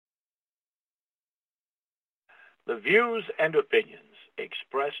The views and opinions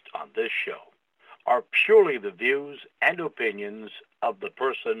expressed on this show are purely the views and opinions of the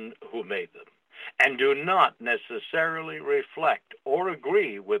person who made them, and do not necessarily reflect or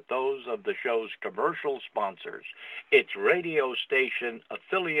agree with those of the show's commercial sponsors, its radio station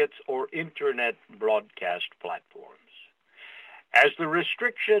affiliates, or internet broadcast platforms. As the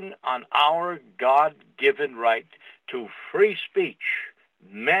restriction on our God-given right to free speech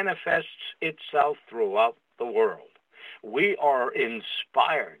manifests itself throughout the world, we are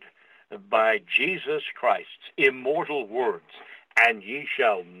inspired by Jesus Christ's immortal words, "And ye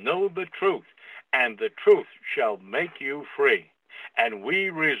shall know the truth, and the truth shall make you free." And we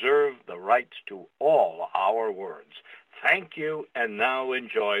reserve the rights to all our words. Thank you, and now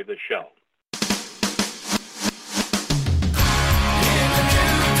enjoy the show.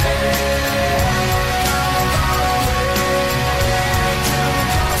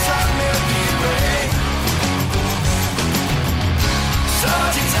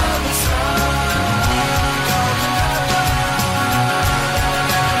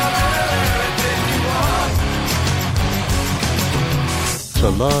 To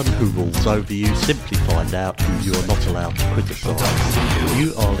learn who rules over you, simply find out who you are not allowed to criticise.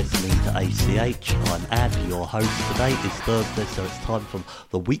 You are listening to ACH. I'm Andy, your host. Today is Thursday, so it's time for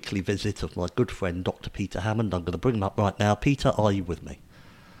the weekly visit of my good friend Dr. Peter Hammond. I'm going to bring him up right now. Peter, are you with me?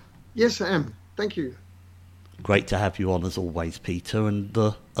 Yes, I am. Thank you. Great to have you on as always, Peter. And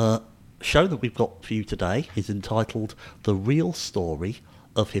the show that we've got for you today is entitled The Real Story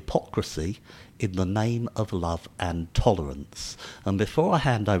of Hypocrisy in the Name of Love and Tolerance. And before I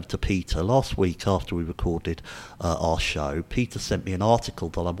hand over to Peter, last week after we recorded our show, Peter sent me an article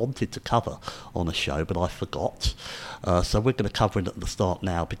that I wanted to cover on a show, but I forgot. So we're going to cover it at the start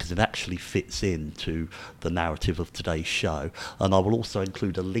now because it actually fits into the narrative of today's show. And I will also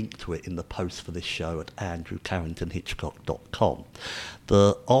include a link to it in the post for this show at andrewcarringtonhitchcock.com.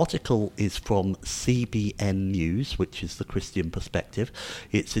 The article is from CBN News, which is the Christian Perspective.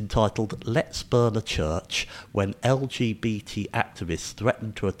 It's entitled, "Let's Burn a Church When LGBT Activists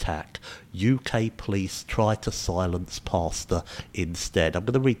Threaten to Attack, UK Police Try to Silence Pastor Instead." I'm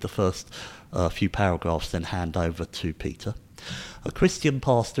going to read the first few paragraphs, then hand over to Peter. A Christian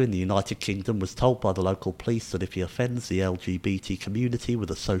pastor in the United Kingdom was told by the local police that if he offends the LGBT community with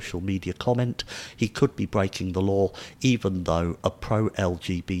a social media comment, he could be breaking the law, even though a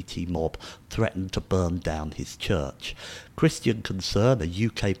pro-LGBT mob threatened to burn down his church. Christian Concern, a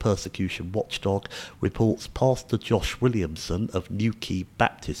UK persecution watchdog, reports Pastor Josh Williamson of Newquay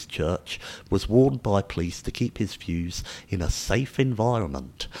Baptist Church was warned by police to keep his views in a safe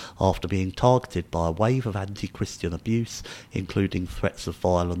environment after being targeted by a wave of anti-Christian abuse, including threats of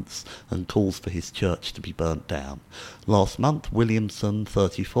violence and calls for his church to be burnt down. Last month, Williamson,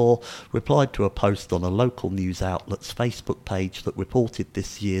 34, replied to a post on a local news outlet's Facebook page that reported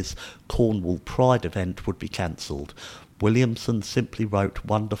this year's Cornwall Pride event would be cancelled. Williamson simply wrote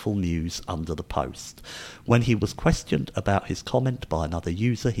 "wonderful news" under the post. When he was questioned about his comment by another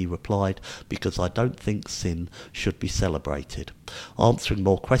user, he replied, "Because I don't think sin should be celebrated." Answering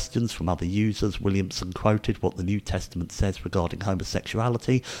more questions from other users, Williamson quoted what the New Testament says regarding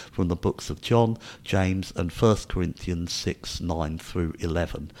homosexuality from the books of John, James and 1 Corinthians 6, 9 through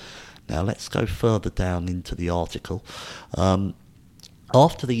 11. Now let's go further down into the article.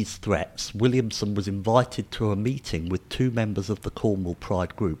 After these threats, Williamson was invited to a meeting with two members of the Cornwall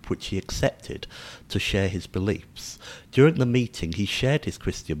Pride group, which he accepted, to share his beliefs. During the meeting, he shared his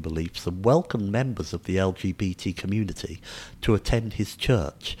Christian beliefs and welcomed members of the LGBT community to attend his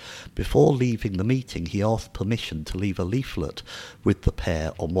church. Before leaving the meeting, he asked permission to leave a leaflet with the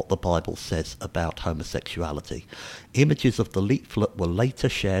pair on what the Bible says about homosexuality. Images of the leaflet were later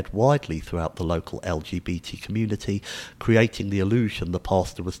shared widely throughout the local LGBT community, creating the illusion the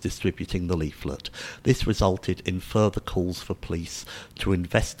pastor was distributing the leaflet. This resulted in further calls for police to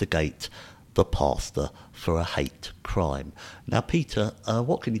investigate the pastor for a hate crime. Now, Peter,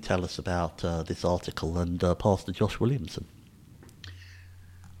 what can you tell us about this article and Pastor Josh Williamson?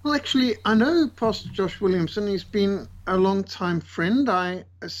 Well, actually, I know Pastor Josh Williamson. He's been a long-time friend. I,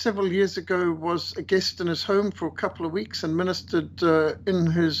 several years ago, was a guest in his home for a couple of weeks and ministered in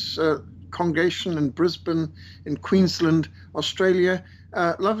his congregation in Brisbane, in Queensland, Australia.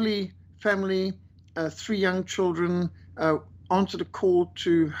 Lovely family, 3 young children, answered a call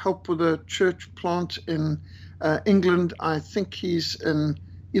to help with a church plant in England. I think he's in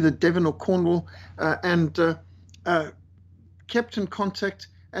either Devon or Cornwall, and kept in contact.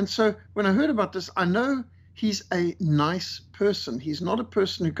 And so when I heard about this, I know he's a nice person. He's not a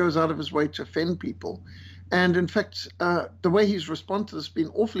person who goes out of his way to offend people. And in fact, the way he's responded has been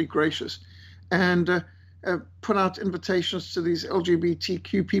awfully gracious. And put out invitations to these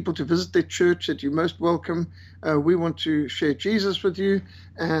LGBTQ people to visit their church, that you're most welcome. We want to share Jesus with you,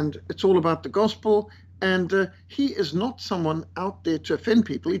 and it's all about the gospel. And he is not someone out there to offend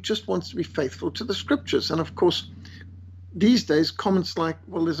people. He just wants to be faithful to the scriptures. And of course, these days, comments like,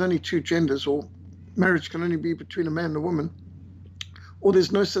 well, there's only two genders, or marriage can only be between a man and a woman, or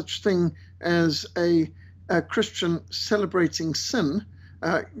there's no such thing as a Christian celebrating sin.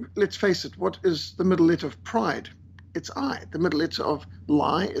 Let's face it, what is the middle letter of pride? It's I. The middle letter of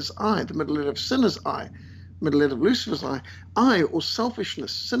lie is I. The middle letter of sin is I. Middle letter of Lucifer is I. I, or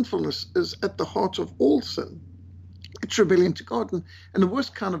selfishness, sinfulness, is at the heart of all sin. It's rebellion to God. And the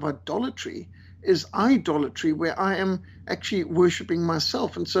worst kind of idolatry is idolatry, where I am actually worshipping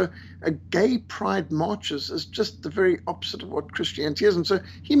myself. And so gay pride marches is just the very opposite of what Christianity is. And so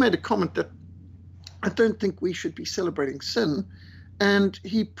he made a comment that I don't think we should be celebrating sin. And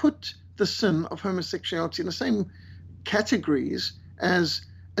he put the sin of homosexuality in the same categories as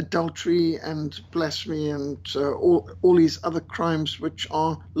adultery and blasphemy and all these other crimes which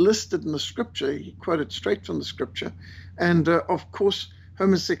are listed in the scripture. He quoted straight from the scripture. And of course,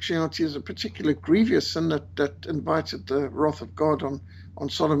 homosexuality is a particular grievous sin that invited the wrath of God on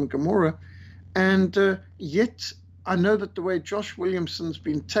Sodom and Gomorrah. And yet I know that the way Josh Williamson's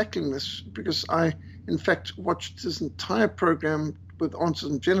been tackling this, because I, in fact, watched his entire program with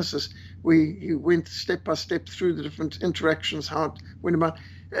Answers in Genesis, where he went step by step through the different interactions, how it went about.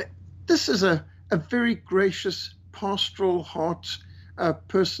 This is a very gracious, pastoral heart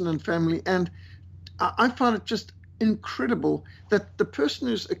person and family. And I find it just incredible that the person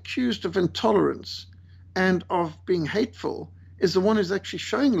who's accused of intolerance and of being hateful is the one who's actually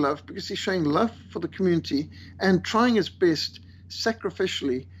showing love, because he's showing love for the community and trying his best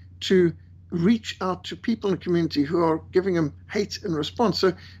sacrificially to reach out to people in the community who are giving him hate in response.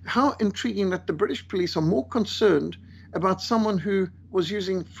 So how intriguing that the British police are more concerned about someone who was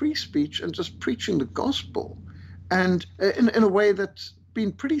using free speech and just preaching the gospel, and in a way that's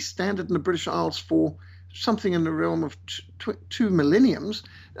been pretty standard in the British Isles for something in the realm of two millenniums,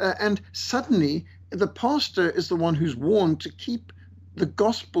 and suddenly the pastor is the one who's warned to keep the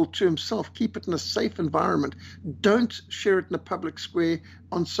gospel to himself, keep it in a safe environment. Don't share it in a public square,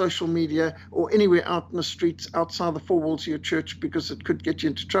 on social media, or anywhere out in the streets outside the four walls of your church, because it could get you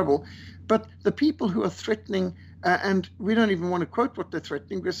into trouble. But the people who are threatening, and we don't even want to quote what they're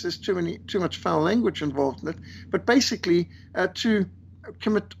threatening because there's too much foul language involved in it, but basically to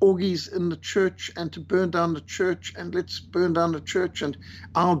commit orgies in the church and to burn down the church, and let's burn down the church and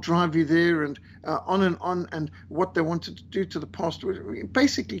I'll drive you there, and on, and what they wanted to do to the pastor. It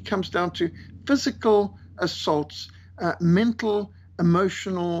basically comes down to physical assaults, mental,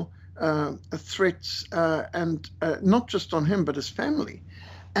 emotional threats, and not just on him but his family.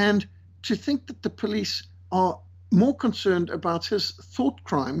 And to think that the police are more concerned about his thought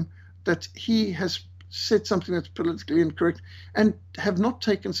crime, that he has said something that's politically incorrect, and have not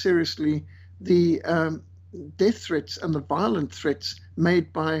taken seriously the death threats and the violent threats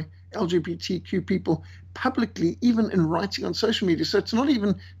made by LGBTQ people publicly, even in writing on social media. So it's not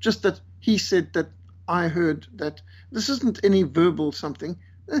even just that he said that I heard that. This isn't any verbal something.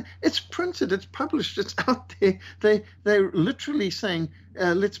 It's printed, it's published, it's out there. They're literally saying,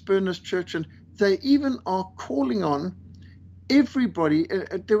 let's burn this church. And they even are calling on everybody.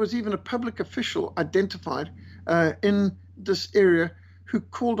 There was even a public official identified in this area who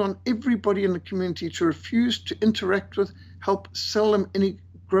called on everybody in the community to refuse to interact with, help sell them any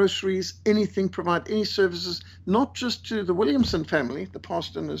groceries, anything, provide any services, not just to the Williamson family, the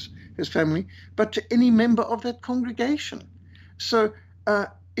pastor and his family, but to any member of that congregation. So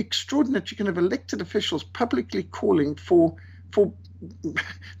extraordinary that you can have elected officials publicly calling for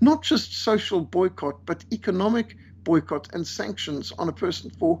not just social boycott, but economic boycott and sanctions on a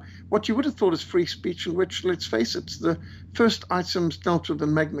person for what you would have thought is free speech, in which, let's face it, the first items dealt with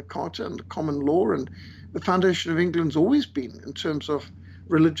in Magna Carta and the common law, and the foundation of England's always been in terms of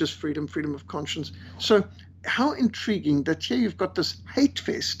religious freedom, freedom of conscience. So how intriguing that here you've got this hate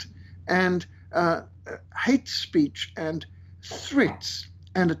fest and hate speech and threats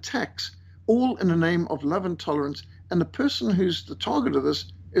and attacks, all in the name of love and tolerance, and the person who's the target of this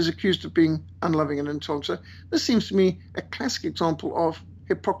is accused of being unloving and intolerant. So this seems to me a classic example of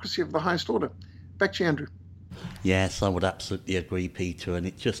hypocrisy of the highest order. Back to you, Andrew. Yes, I would absolutely agree, Peter, and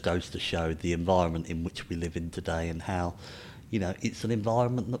it just goes to show the environment in which we live in today, and how, it's an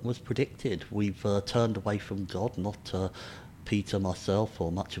environment that was predicted. We've turned away from God, not Peter, myself,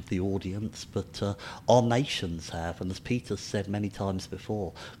 or much of the audience, but our nations have. And as Peter said many times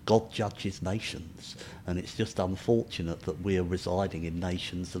before, God judges nations. And it's just unfortunate that we are residing in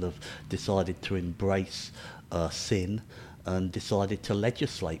nations that have decided to embrace sin and decided to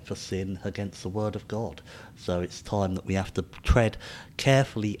legislate for sin against the Word of God. So it's time that we have to tread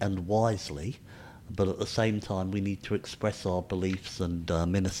carefully and wisely, but at the same time we need to express our beliefs and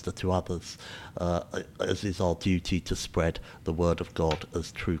minister to others, as is our duty to spread the Word of God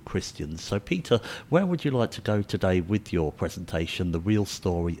as true Christians. So Peter, where would you like to go today with your presentation, The Real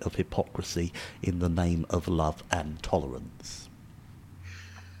Story of Hypocrisy in the Name of Love and Tolerance?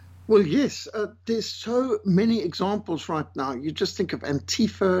 Well, yes, there's so many examples right now. You just think of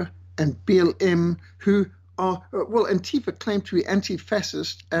Antifa and BLM, who are, Antifa claim to be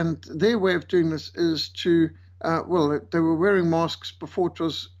anti-fascist, and their way of doing this is to, they were wearing masks before it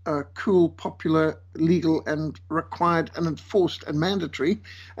was cool, popular, legal, and required and enforced and mandatory,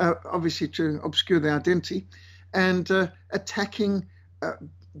 obviously to obscure their identity, and attacking,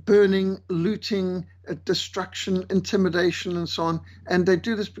 burning, looting, destruction, intimidation, and so on. And they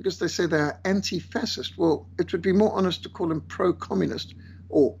do this because they say they are anti-fascist. Well, it would be more honest to call them pro-communist,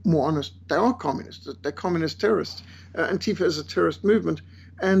 or more honest, they are communists. They're communist terrorists. Antifa is a terrorist movement.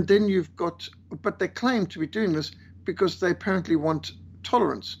 And then but they claim to be doing this because they apparently want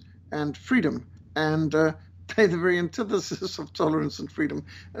tolerance and freedom. And they're the very antithesis of tolerance and freedom.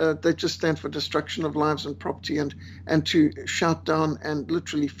 They just stand for destruction of lives and property, and to shout down and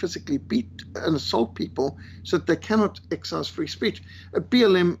literally physically beat and assault people so that they cannot exercise free speech.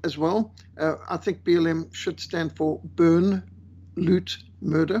 BLM as well. I think BLM should stand for burn, loot,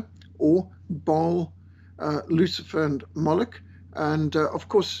 murder, or Baal, Lucifer, and Moloch. And of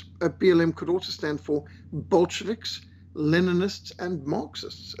course, BLM could also stand for Bolsheviks, Leninists, and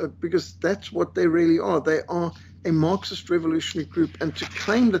Marxists, because that's what they really are. They are a Marxist revolutionary group, and to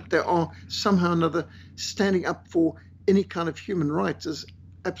claim that they are somehow or another standing up for any kind of human rights is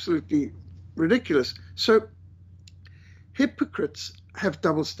absolutely ridiculous. So hypocrites have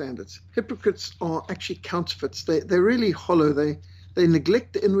double standards. Hypocrites are actually counterfeits. They're really hollow. They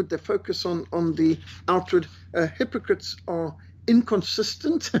neglect the inward. They focus on the outward. Hypocrites are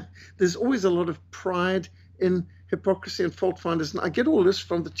inconsistent. There's always a lot of pride in hypocrisy and fault finders. And I get all this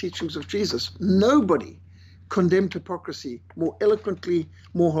from the teachings of Jesus. Nobody condemned hypocrisy more eloquently,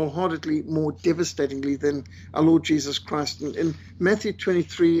 more wholeheartedly, more devastatingly than our Lord Jesus Christ. And in Matthew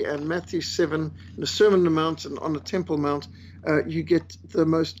 23 and Matthew 7, in the Sermon on the Mount and on the Temple Mount, you get the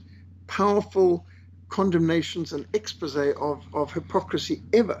most powerful condemnations and expose of hypocrisy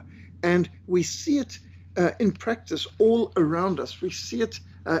ever. And we see it in practice all around us. We see it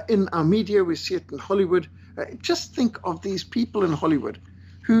in our media. We see it in Hollywood. Just think of these people in Hollywood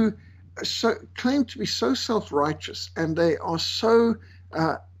who claim to be so self-righteous, and they are so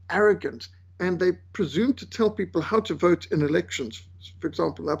arrogant, and they presume to tell people how to vote in elections, for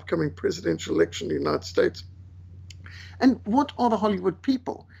example, the upcoming presidential election in the United States. And what are the Hollywood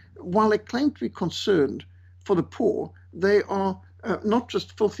people? While they claim to be concerned for the poor, they are not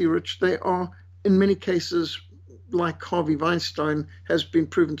just filthy rich, they are in many cases, like Harvey Weinstein has been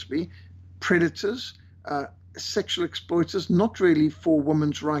proven to be, predators, sexual exploiters, not really for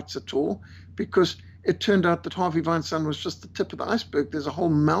women's rights at all, because it turned out that Harvey Weinstein was just the tip of the iceberg. There's a whole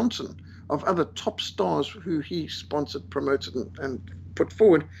mountain of other top stars who he sponsored, promoted, and put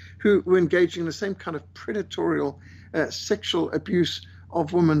forward, who were engaging in the same kind of predatorial sexual abuse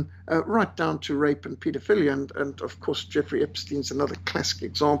of women, right down to rape and pedophilia. And of course, Jeffrey Epstein's another classic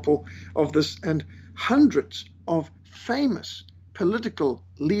example of this, and hundreds of famous political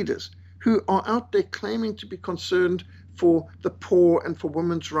leaders who are out there claiming to be concerned for the poor and for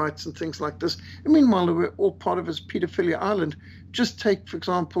women's rights and things like this. And meanwhile, they were all part of his pedophilia island. Just take, for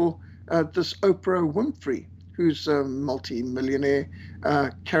example, this Oprah Winfrey, who's a multi-millionaire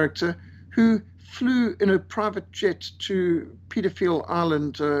character, who flew in a private jet to Pedophile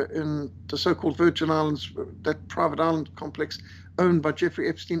Island in the so-called Virgin Islands, that private island complex owned by Jeffrey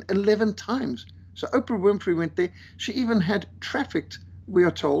Epstein, 11 times. So Oprah Winfrey went there. She even had trafficked, we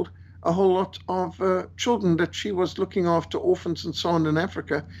are told, a whole lot of children that she was looking after, orphans and so on in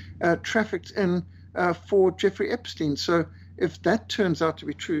Africa, trafficked in for Jeffrey Epstein. So if that turns out to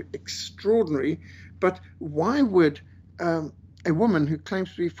be true, extraordinary. But why would a woman who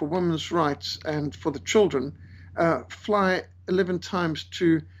claims to be for women's rights and for the children fly 11 times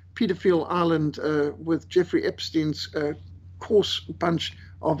to Pedophile Island with Jeffrey Epstein's coarse bunch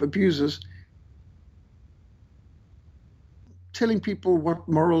of abusers, telling people what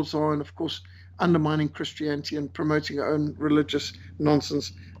morals are, and of course undermining Christianity and promoting her own religious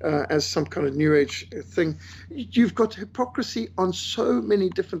nonsense? as some kind of New Age thing. You've got hypocrisy on so many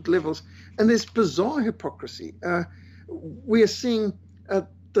different levels, and there's bizarre hypocrisy. We are seeing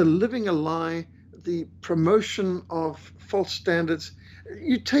the living a lie, the promotion of false standards.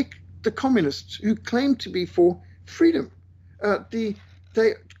 You take the communists who claim to be for freedom. They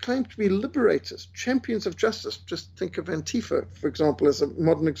claim to be liberators, champions of justice. Just think of Antifa, for example, as a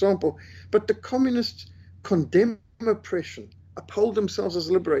modern example. But the communists condemn oppression, uphold themselves as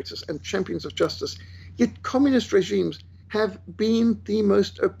liberators and champions of justice. Yet communist regimes have been the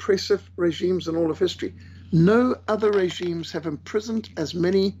most oppressive regimes in all of history. No other regimes have imprisoned as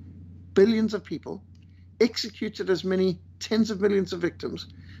many billions of people, executed as many tens of millions of victims,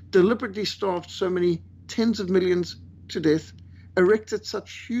 deliberately starved so many tens of millions to death, erected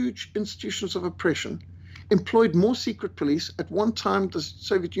such huge institutions of oppression, employed more secret police. At one time, the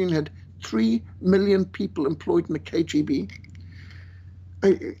Soviet Union had 3 million people employed in the KGB.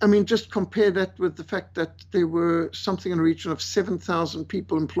 I mean, just compare that with the fact that there were something in the region of 7,000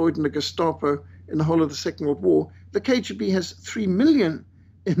 people employed in the Gestapo in the whole of the Second World War. The KGB has 3 million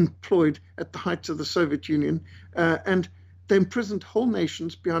employed at the height of the Soviet Union, and they imprisoned whole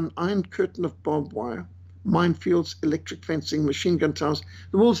nations behind an iron curtain of barbed wire, minefields, electric fencing, machine gun towers.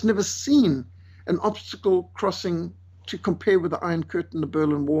 The world's never seen an obstacle crossing to compare with the Iron Curtain, the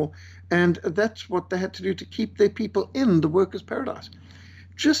Berlin Wall, and that's what they had to do to keep their people in the workers' paradise.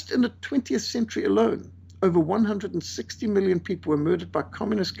 Just in the 20th century alone, over 160 million people were murdered by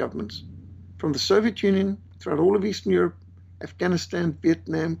communist governments from the Soviet Union throughout all of Eastern Europe, Afghanistan,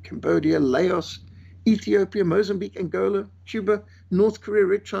 Vietnam, Cambodia, Laos, Ethiopia, Mozambique, Angola, Cuba, North Korea,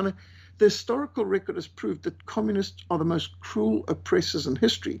 Red China. The historical record has proved that communists are the most cruel oppressors in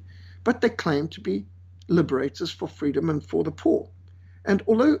history, but they claim to be liberators for freedom and for the poor. And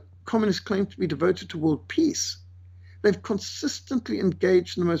although communists claim to be devoted to world peace, they've consistently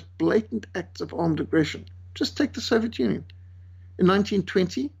engaged in the most blatant acts of armed aggression. Just take the Soviet Union. In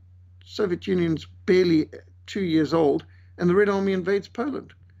 1920, the Soviet Union's barely 2 years old, and the Red Army invades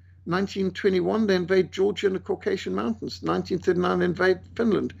Poland. 1921, they invade Georgia and the Caucasian Mountains. 1939, they invade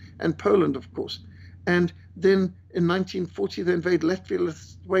Finland and Poland, of course. And then in 1940, they invade Latvia,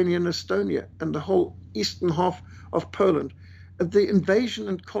 Lithuania, and Estonia, and the whole eastern half of Poland. The invasion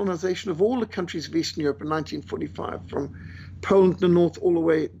and colonization of all the countries of Eastern Europe in 1945, from Poland in the north all the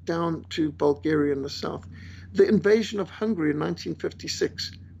way down to Bulgaria in the south. The invasion of Hungary in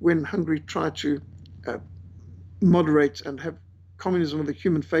 1956, when Hungary tried to moderate and have communism with a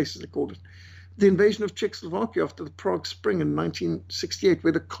human face, as they called it. The invasion of Czechoslovakia after the Prague Spring in 1968,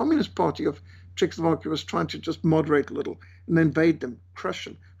 where the Communist Party of Czechoslovakia was trying to just moderate a little and invade them, crush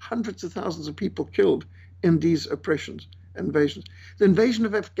them. Hundreds of thousands of people killed in these oppressions and invasions. The invasion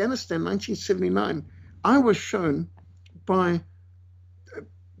of Afghanistan in 1979, I was shown by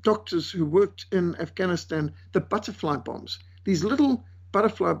doctors who worked in Afghanistan the butterfly bombs. These little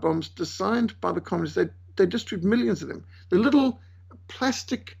butterfly bombs designed by the communists, they distributed millions of them. The little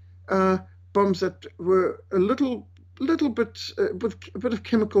plastic bombs that were a little bit with a bit of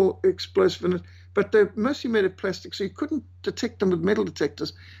chemical explosive in it, but they're mostly made of plastic, so you couldn't detect them with metal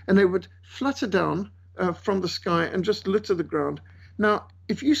detectors, and they would flutter down from the sky and just litter the ground. Now,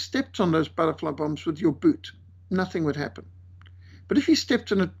 if you stepped on those butterfly bombs with your boot, nothing would happen. But if you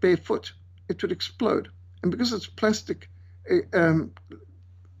stepped on it barefoot, it would explode. And because it's plastic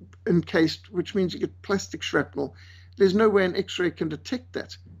encased, which means you get plastic shrapnel, there's no way an X-ray can detect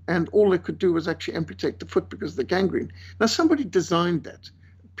that. And all they could do was actually amputate the foot because of the gangrene. Now, somebody designed that.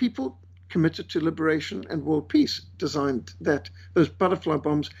 People committed to liberation and world peace designed that, those butterfly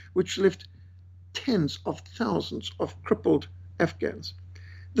bombs, which left tens of thousands of crippled Afghans.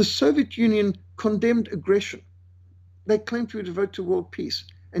 The Soviet Union condemned aggression. They claimed to be devoted to world peace,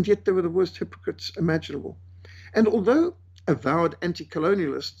 and yet they were the worst hypocrites imaginable. And although avowed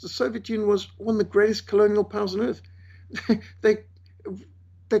anti-colonialists, the Soviet Union was one of the greatest colonial powers on earth.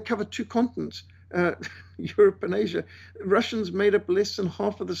 They covered 2 continents, Europe and Asia. Russians made up less than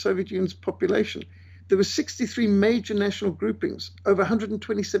half of the Soviet Union's population. There were 63 major national groupings, over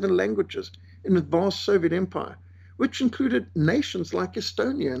 127 languages in the vast Soviet Empire, which included nations like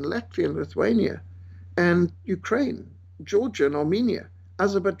Estonia and Latvia and Lithuania and Ukraine, Georgia and Armenia,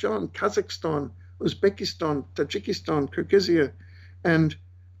 Azerbaijan, Kazakhstan, Uzbekistan, Tajikistan, Kyrgyzstan, and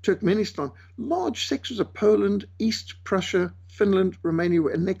Turkmenistan. Large sections of Poland, East Prussia, Finland, Romania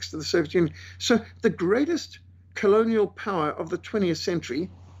were annexed to the Soviet Union. So the greatest colonial power of the 20th century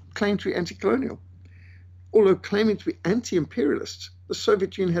claimed to be anti-colonial. Although claiming to be anti-imperialists, the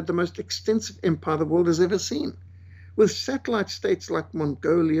Soviet Union had the most extensive empire the world has ever seen, with satellite states like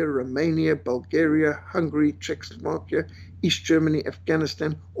Mongolia, Romania, Bulgaria, Hungary, Czechoslovakia, East Germany,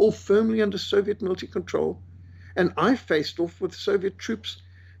 Afghanistan, all firmly under Soviet military control. And I faced off with Soviet troops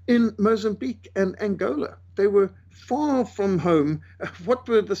in Mozambique and Angola. They were far from home. What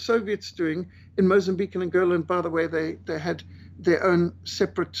were the Soviets doing in Mozambique and Angola? And by the way, they had their own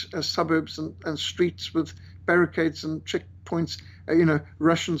separate suburbs and streets with barricades and checkpoints,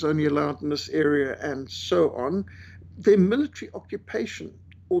 Russians only allowed in this area and so on. Their military occupation,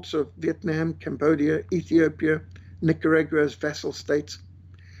 also Vietnam, Cambodia, Ethiopia, Nicaragua as vassal states.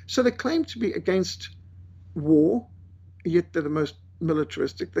 So they claim to be against war, yet they're the most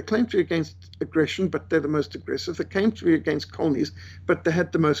militaristic. They claim to be against aggression, but they're the most aggressive. They claim to be against colonies, but they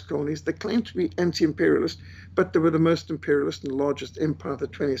had the most colonies. They claim to be anti-imperialist, but they were the most imperialist and largest empire of the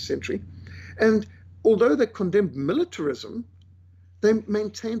 20th century. And although they condemned militarism, they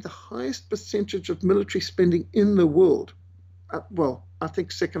maintained the highest percentage of military spending in the world. I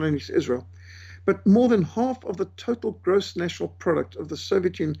think second only to Israel. But more than half of the total gross national product of the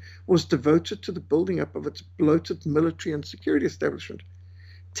Soviet Union was devoted to the building up of its bloated military and security establishment.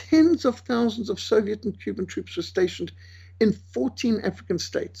 Tens of thousands of Soviet and Cuban troops were stationed in 14 African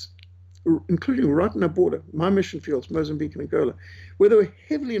states, including right on our border, my mission fields, Mozambique and Angola, where they were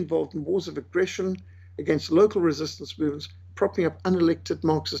heavily involved in wars of aggression against local resistance movements, propping up unelected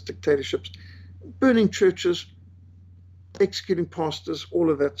Marxist dictatorships, burning churches, executing pastors, all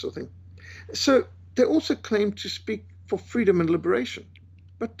of that sort of thing. So they also claimed to speak for freedom and liberation,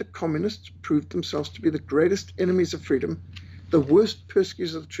 but the communists proved themselves to be the greatest enemies of freedom, the worst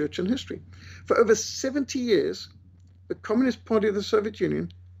persecutors of the church in history. For over 70 years, the Communist Party of the Soviet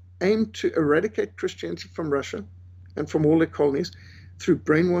Union aimed to eradicate Christianity from Russia and from all their colonies through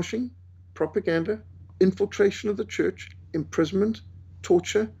brainwashing, propaganda, infiltration of the church, imprisonment,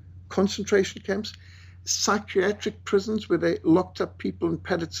 torture, concentration camps, psychiatric prisons where they locked up people in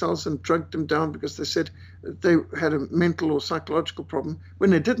padded cells and drugged them down because they said they had a mental or psychological problem,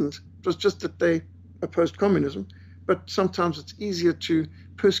 when they didn't. It was just that they opposed communism. But sometimes it's easier to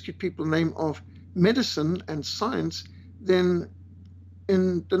persecute people in the name of medicine and science than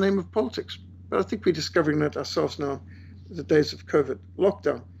in the name of politics. But I think we're discovering that ourselves now, the days of COVID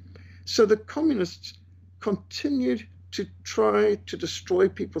lockdown. So the communists continued to try to destroy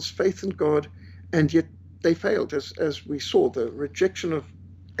people's faith in God, and yet they failed, as we saw. The rejection of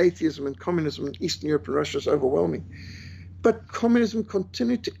atheism and communism in Eastern Europe and Russia is overwhelming. But communism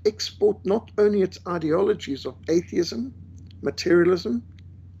continued to export not only its ideologies of atheism, materialism,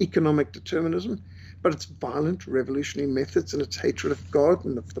 economic determinism, but its violent revolutionary methods and its hatred of God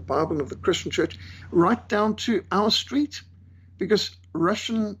and of the Bible and of the Christian church, right down to our street, because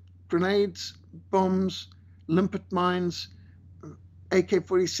Russian grenades, bombs, limpet mines,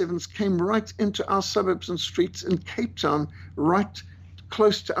 AK-47s came right into our suburbs and streets in Cape Town, right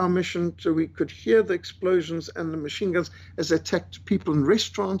close to our mission, so we could hear the explosions and the machine guns as they attacked people in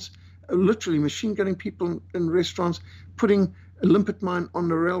restaurants, literally machine gunning people in restaurants, putting a limpet mine on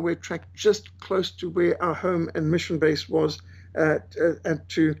the railway track just close to where our home and mission base was, and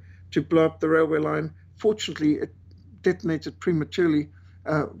to blow up the railway line. Fortunately, it detonated prematurely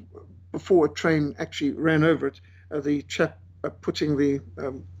before a train actually ran over it. The chap putting the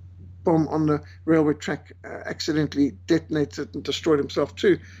bomb on the railway track accidentally detonated and destroyed himself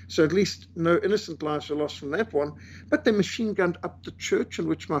too. So at least no innocent lives were lost from that one. But they machine gunned up the church in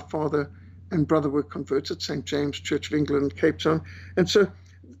which my father and brother were converted, St. James Church of England in Cape Town. And so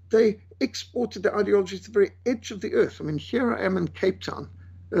they exported the ideology to the very edge of the earth. I mean, here I am in Cape Town,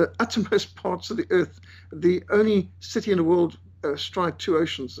 uttermost parts of the earth, the only city in the world stride two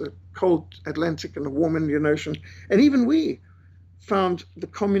oceans, the cold Atlantic and the warm Indian Ocean. And even we found the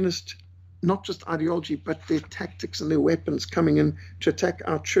communist, not just ideology, but their tactics and their weapons coming in to attack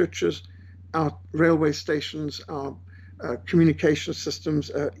our churches, our railway stations, our communication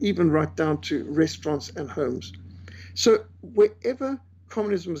systems, even right down to restaurants and homes. So wherever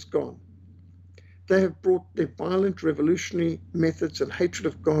communism has gone, they have brought their violent revolutionary methods and hatred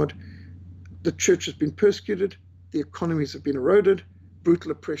of God. The church has been persecuted, the economies have been eroded, brutal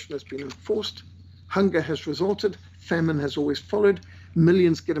oppression has been enforced, hunger has resulted, famine has always followed,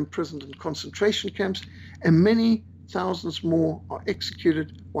 millions get imprisoned in concentration camps, and many thousands more are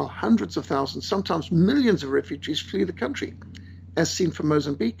executed, while hundreds of thousands, sometimes millions of refugees flee the country, as seen from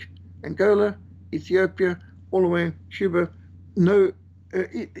Mozambique, Angola, Ethiopia, all the way Cuba.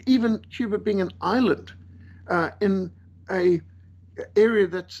 Even Cuba being an island in an area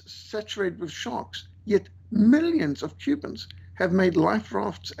that's saturated with sharks, yet millions of Cubans have made life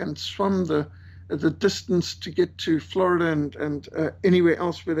rafts and swum the distance to get to Florida and anywhere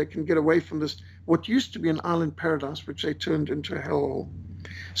else where they can get away from this what used to be an island paradise, which they turned into a hellhole.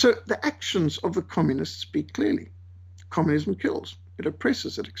 So the actions of the communists speak clearly. Communism kills, it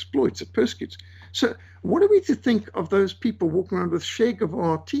oppresses, it exploits, it persecutes. So what are we to think of those people walking around with Che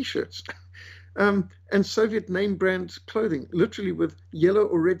Guevara T-shirts and Soviet name brand clothing, literally with yellow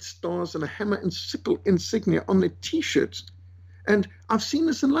or red stars and a hammer and sickle insignia on their T-shirts? And I've seen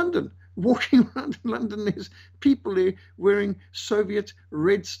this in London. Walking around in London, there's people there wearing Soviet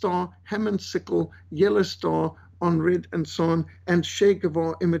red star, hammer and sickle, yellow star on red and so on, and Che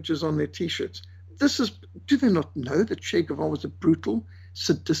Guevara images on their T-shirts. Do they not know that Che Guevara was a brutal,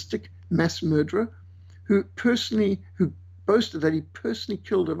 sadistic mass murderer who boasted that he personally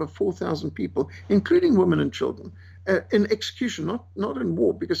killed over 4,000 people, including women and children, in execution, not in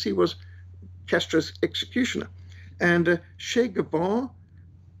war, because he was Castro's executioner. And Che Guevara,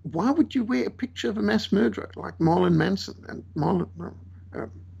 why would you wear a picture of a mass murderer like Marlon Manson? And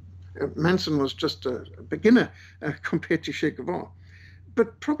Manson was just a beginner compared to Che Guevara.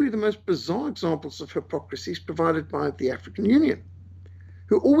 But probably the most bizarre examples of hypocrisy is provided by the African Union,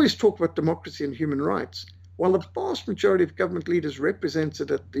 who always talk about democracy and human rights, while the vast majority of government leaders represented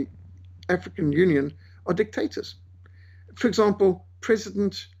at the African Union are dictators. For example,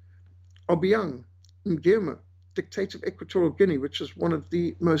 President Obiang Nguema, dictator of Equatorial Guinea, which is one of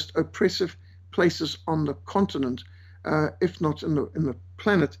the most oppressive places on the continent, if not in the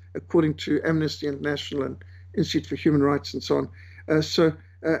planet, according to Amnesty International and Institute for Human Rights and so on. So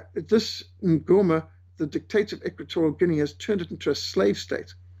this Nguema, the dictator of Equatorial Guinea, has turned it into a slave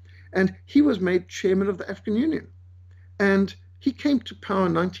state. And he was made chairman of the African Union. And he came to power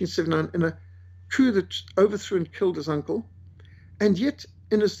in 1979 in a coup that overthrew and killed his uncle. And yet,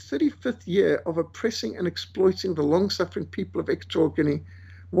 in his 35th year of oppressing and exploiting the long-suffering people of Equatorial Guinea,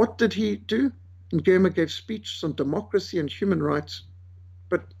 what did he do? Nguema gave speeches on democracy and human rights,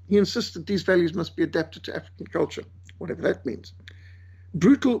 but he insisted these values must be adapted to African culture, whatever that means.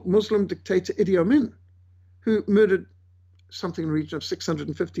 Brutal Muslim dictator Idi Amin, who murdered something in the region of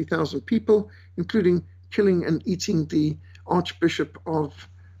 650,000 people, including killing and eating the Archbishop of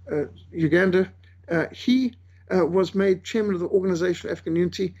Uganda, he was made chairman of the Organization for African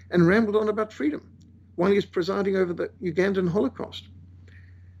Unity and rambled on about freedom while he was presiding over the Ugandan Holocaust.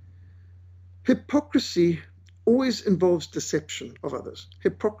 Hypocrisy always involves deception of others.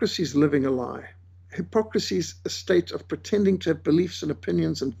 Hypocrisy is living a lie. Hypocrisy is a state of pretending to have beliefs and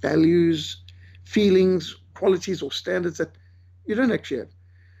opinions and values, feelings, qualities or standards that you don't actually have.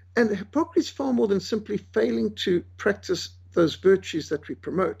 And hypocrisy is far more than simply failing to practice those virtues that we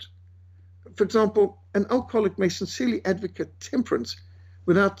promote. For example, an alcoholic may sincerely advocate temperance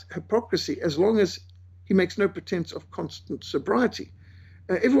without hypocrisy as long as he makes no pretense of constant sobriety.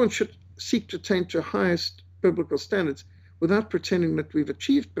 Everyone should seek to attain to highest biblical standards without pretending that we've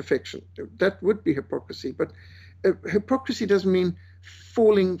achieved perfection. That would be hypocrisy. But hypocrisy doesn't mean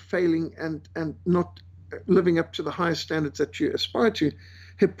failing, and not living up to the highest standards that you aspire to.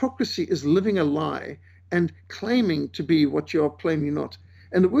 Hypocrisy is living a lie and claiming to be what you are plainly not.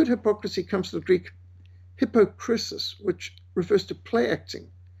 And the word hypocrisy comes from the Greek hypokrisis, which refers to play acting.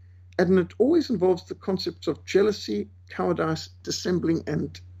 And it always involves the concepts of jealousy, cowardice, dissembling,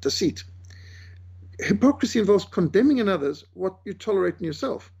 and deceit. Hypocrisy involves condemning in others what you tolerate in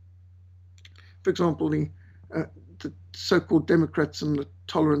yourself. For example, the so-called Democrats and the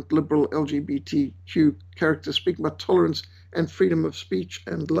tolerant liberal LGBTQ characters speak about tolerance and freedom of speech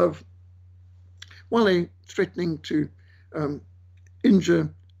and love, while they're threatening to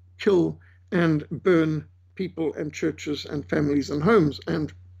injure, kill, and burn people and churches and families and homes.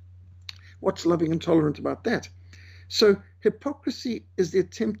 And what's loving and tolerant about that? So hypocrisy is the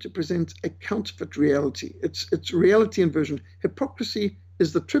attempt to present a counterfeit reality. It's reality inversion. Hypocrisy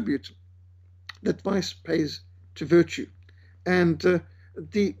is the tribute that vice pays to virtue. And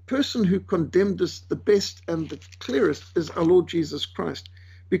the person who condemned us the best and the clearest is our Lord Jesus Christ,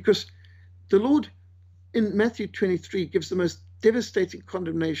 because the Lord in Matthew 23 gives the most devastating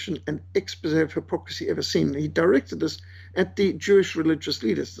condemnation and expose of hypocrisy ever seen. He directed this at the Jewish religious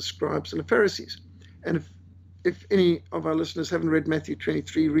leaders, the scribes and the Pharisees. And if any of our listeners haven't read Matthew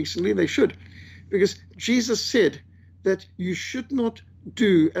 23 recently, they should, because Jesus said that you should not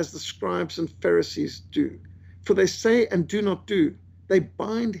do as the scribes and Pharisees do, for they say and do not do. They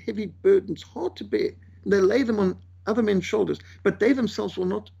bind heavy burdens hard to bear, and they lay them on other men's shoulders, but they themselves will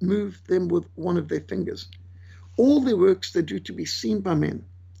not move them with one of their fingers. All their works they do to be seen by men.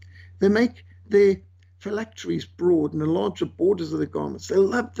 They make their phylacteries broad and enlarge the borders of their garments. They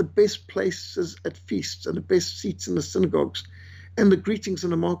love the best places at feasts and the best seats in the synagogues and the greetings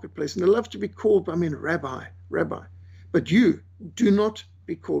in the marketplace. And they love to be called by men, Rabbi, Rabbi. But you do not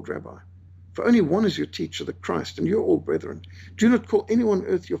be called Rabbi, For only one is your teacher, the Christ, and you're all brethren. Do not call anyone on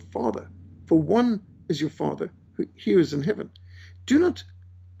earth your father, for one is your Father, he who is in heaven. Do not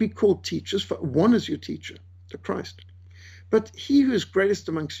be called teachers, for one is your teacher, the Christ. But he who is greatest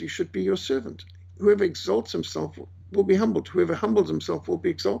amongst you should be your servant. Whoever exalts himself will be humbled. Whoever humbles himself will be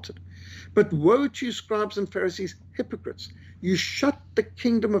exalted. But woe to you, scribes and Pharisees, hypocrites! You shut the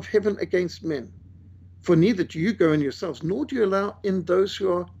kingdom of heaven against men. For neither do you go in yourselves, nor do you allow in those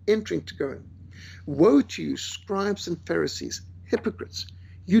who are entering to go in. Woe to you, scribes and Pharisees, hypocrites!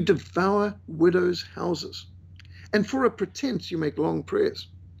 You devour widows' houses, and for a pretense you make long prayers.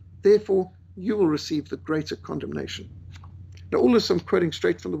 Therefore you will receive the greater condemnation. Now all this I'm quoting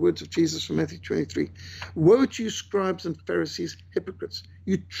straight from the words of Jesus from Matthew 23. Woe to you, scribes and Pharisees, hypocrites!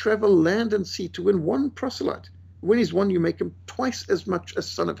 You travel land and sea to win one proselyte. When he's won, you make him twice as much a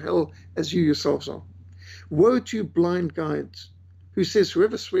son of hell as you yourselves are. Woe to you, blind guides, who says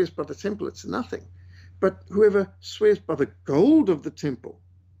whoever swears by the temple, it's nothing. But whoever swears by the gold of the temple,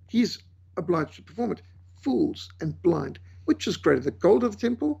 he's obliged to perform it. Fools and blind, which is greater, the gold of the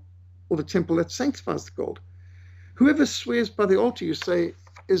temple or the temple that sanctifies the gold? Whoever swears by the altar, you say,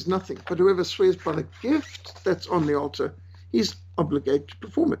 is nothing. But whoever swears by the gift that's on the altar, he's obligated to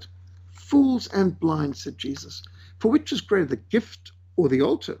perform it. Fools and blind, said Jesus. For which is greater, the gift or the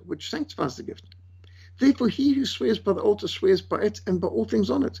altar, which sanctifies the gift? Therefore he who swears by the altar swears by it and by all things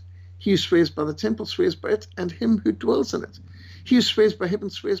on it. He who swears by the temple swears by it and him who dwells in it. He who swears by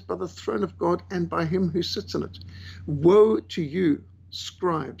heaven swears by the throne of God and by him who sits in it. Woe to you,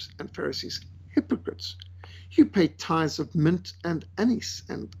 scribes and Pharisees, hypocrites! You pay tithes of mint and anise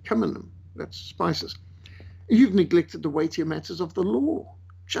and cummin, that's spices. You've neglected the weightier matters of the law,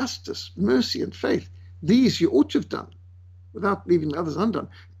 justice, mercy, and faith. These you ought to have done, without leaving others undone.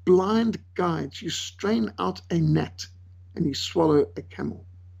 Blind guides, you strain out a gnat and you swallow a camel.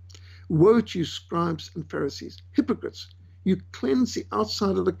 Woe to you, scribes and Pharisees, hypocrites! You cleanse the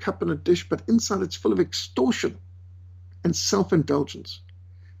outside of the cup and a dish, but inside it's full of extortion and self-indulgence.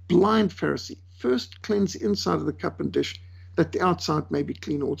 Blind Pharisee, first cleanse the inside of the cup and dish, that the outside may be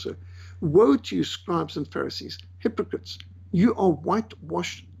clean also. Woe to you, scribes and Pharisees, hypocrites! You are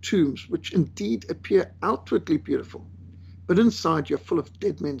whitewashed tombs, which indeed appear outwardly beautiful, but inside you're full of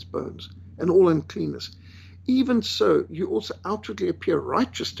dead men's bones and all uncleanness. Even so, you also outwardly appear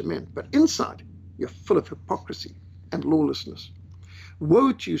righteous to men, but inside you're full of hypocrisy and lawlessness.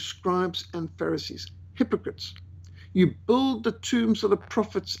 Woe to you, scribes and Pharisees, hypocrites! You build the tombs of the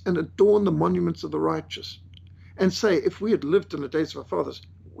prophets and adorn the monuments of the righteous, and say, if we had lived in the days of our fathers,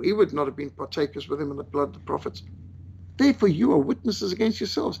 we would not have been partakers with them in the blood of the prophets. Therefore you are witnesses against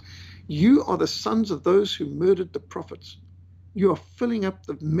yourselves. You are the sons of those who murdered the prophets. You are filling up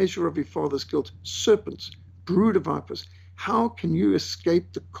the measure of your father's guilt. Serpents, brood of vipers, how can you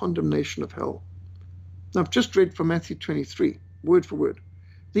escape the condemnation of hell? Now I've just read from Matthew 23, word for word.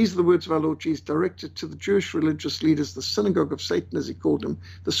 These are the words of our Lord Jesus directed to the Jewish religious leaders, the synagogue of Satan, as he called them,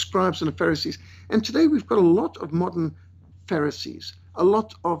 the scribes and the Pharisees. And today we've got a lot of modern Pharisees, a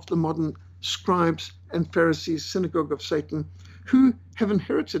lot of the modern scribes and Pharisees, synagogue of Satan, who have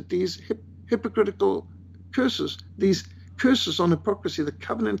inherited these hypocritical curses, these curses on hypocrisy, the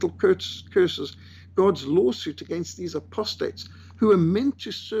covenantal curses, God's lawsuit against these apostates who are meant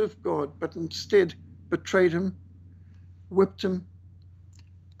to serve God, but instead betrayed him, whipped him,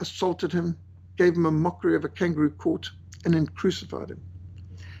 assaulted him, gave him a mockery of a kangaroo court, and then crucified him.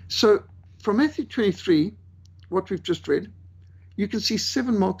 So from Matthew 23, what we've just read, you can see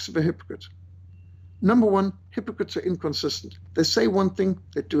 7 marks of a hypocrite. Number 1, hypocrites are inconsistent. They say one thing,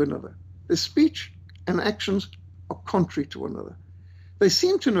 they do another. Their speech and actions are contrary to one another. They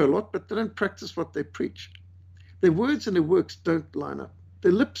seem to know a lot, but they don't practice what they preach. Their words and their works don't line up.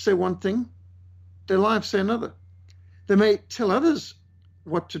 Their lips say one thing, their lives say another. They may tell others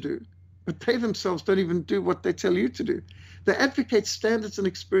what to do, but they themselves don't even do what they tell you to do. They advocate standards and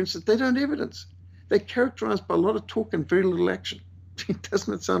experiences they don't evidence. They're characterized by a lot of talk and very little action.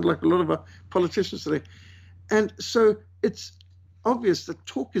 Doesn't it sound like a lot of our politicians today? And so it's obvious that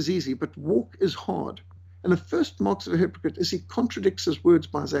talk is easy, but walk is hard. And the first marks of a hypocrite is he contradicts his words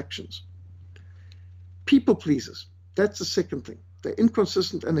by his actions. People pleasers, that's the second thing. They're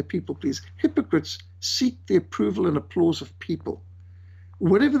inconsistent and they people please. Hypocrites seek the approval and applause of people.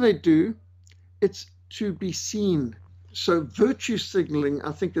 Whatever they do, it's to be seen. So virtue signaling,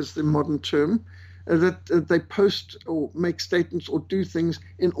 I think, is the modern term, that they post or make statements or do things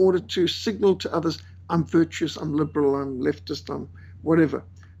in order to signal to others, I'm virtuous, I'm liberal, I'm leftist, I'm whatever.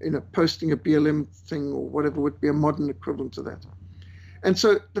 Posting a BLM thing or whatever would be a modern equivalent to that. And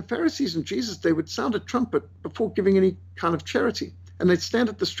so the Pharisees in Jesus' day would sound a trumpet before giving any kind of charity. and they'd stand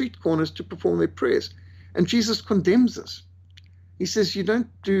at the street corners to perform their prayers. And Jesus condemns this. He says, you don't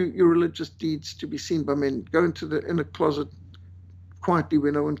do your religious deeds to be seen by men. Go into the inner closet quietly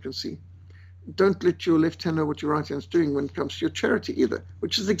where no one can see. Don't let your left hand know what your right hand is doing when it comes to your charity either,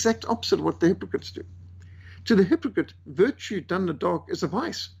 which is the exact opposite of what the hypocrites do. To the hypocrite, virtue done in the dark is a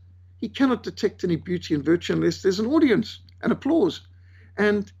vice. He cannot detect any beauty in virtue unless there's an audience and applause.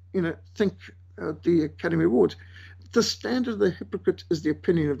 And, think the Academy Awards. The standard of the hypocrite is the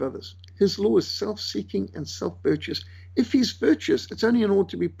opinion of others. His law is self-seeking and self-virtuous. If he's virtuous, it's only in order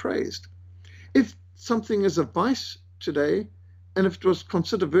to be praised. If something is a vice today, and if it was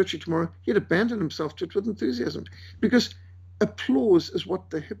considered virtue tomorrow, he'd abandon himself to it with enthusiasm. Because applause is what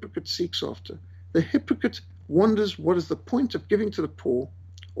the hypocrite seeks after. The hypocrite wonders what is the point of giving to the poor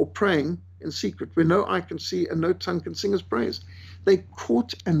or praying in secret where no eye can see and no tongue can sing his praise. They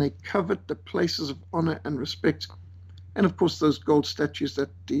court and they covet the places of honor and respect. And of course, those gold statues that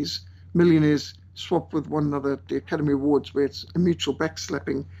these millionaires swap with one another at the Academy Awards, where it's a mutual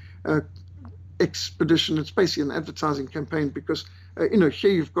backslapping expedition. It's basically an advertising campaign because,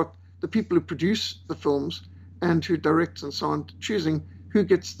 here you've got the people who produce the films and who direct and so on, choosing who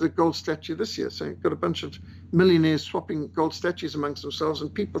gets the gold statue this year. So you've got a bunch of millionaires swapping gold statues amongst themselves,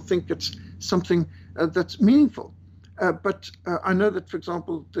 and people think it's something that's meaningful. But I know that, for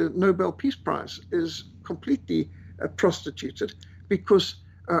example, the Nobel Peace Prize is completely prostituted because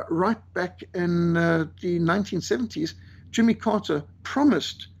right back in the 1970s, Jimmy Carter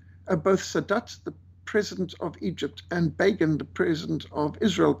promised both Sadat, the president of Egypt, and Begin, the president of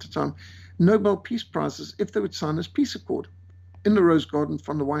Israel at the time, Nobel Peace Prizes if they would sign this peace accord in the Rose Garden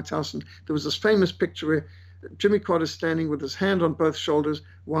from the White House. And there was this famous picture where Jimmy Carter standing with his hand on both shoulders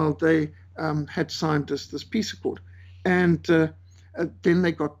while they had signed this peace accord. And then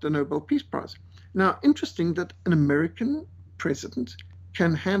they got the Nobel Peace Prize. Now, interesting that an American president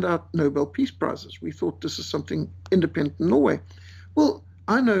can hand out Nobel Peace Prizes. We thought this is something independent in Norway. Well,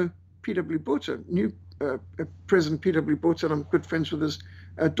 I know P.W. Botha, new President P.W. Botha, and I'm good friends with his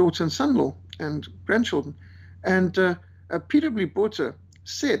daughter and son-in-law and grandchildren. And P.W. Botha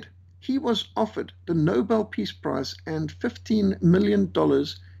said he was offered the Nobel Peace Prize and $15 million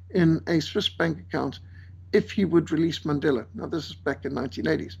in a Swiss bank account if he would release Mandela. Now, this is back in the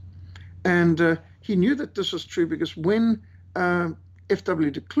 1980s. And he knew that this was true because when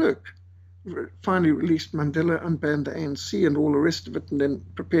F.W. de Klerk finally released Mandela, unbanned the ANC and all the rest of it, and then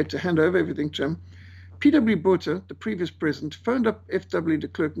prepared to hand over everything to him, P.W. Botha, the previous president, phoned up F.W. de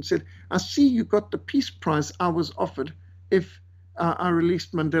Klerk and said, I see you got the peace prize I was offered if I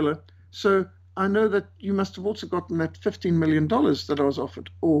released Mandela. So I know that you must have also gotten that $15 million that I was offered,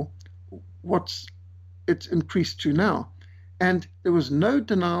 or what's it's increased to now. And there was no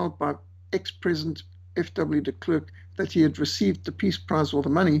denial by ex-president F.W. de Klerk that he had received the peace prize or the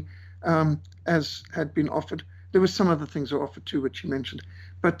money as had been offered. There were some other things that were offered too, which he mentioned.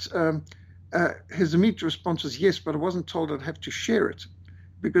 But his immediate response was yes, but I wasn't told I'd have to share it.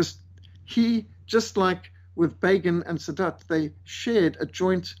 Because he, just like with Begin and Sadat, they shared a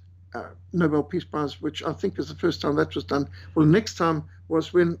joint Nobel Peace Prize, which I think is the first time that was done. Well, the next time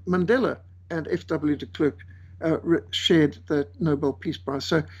was when Mandela and F.W. de Klerk shared the Nobel Peace Prize.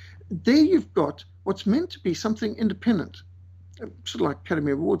 So there you've got what's meant to be something independent, sort of like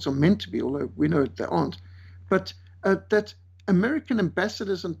Academy Awards are meant to be, although we know they aren't, but that American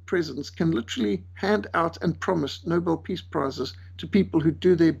ambassadors and presidents can literally hand out and promise Nobel Peace Prizes to people who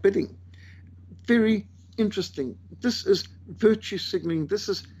do their bidding. Very interesting. This is virtue signaling. This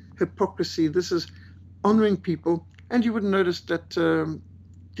is hypocrisy. This is honoring people. And you would notice that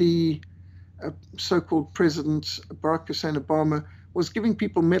the so-called President Barack Hussein Obama was giving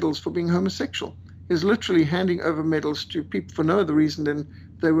people medals for being homosexual. He's literally handing over medals to people for no other reason than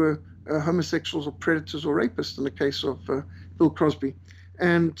they were homosexuals or predators or rapists in the case of Bill Crosby.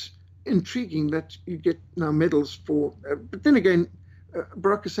 And intriguing that you get now medals for, but then again,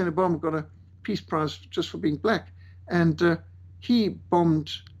 Barack Hussein Obama got a Peace Prize just for being black. And he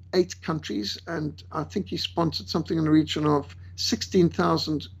bombed 8 countries, and I think he sponsored something in the region of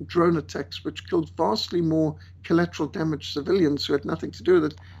 16,000 drone attacks, which killed vastly more collateral damage civilians who had nothing to do with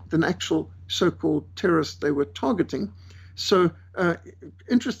it than actual so-called terrorists they were targeting. So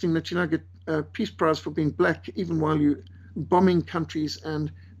interesting that you now get a Peace Prize for being black, even while you're bombing countries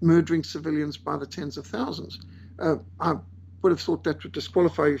and murdering civilians by the tens of thousands. I would have thought that would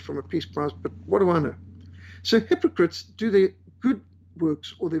disqualify you from a Peace Prize, but what do I know? So hypocrites do their good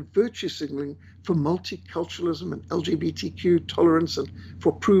works or their virtue signaling for multiculturalism and LGBTQ tolerance and for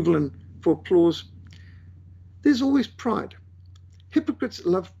approval and for applause. There's always pride. Hypocrites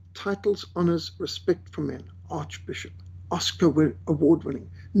love titles, honors, respect for men. Archbishop, Oscar award winning,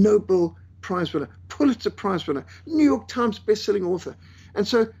 Nobel Prize winner, Pulitzer Prize winner, New York Times best-selling author. And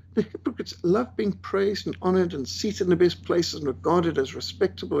so the hypocrites love being praised and honored and seated in the best places and regarded as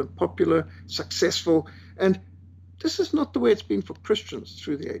respectable and popular, successful. And this is not the way it's been for Christians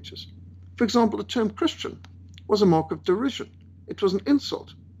through the ages. For example, the term Christian was a mark of derision. It was an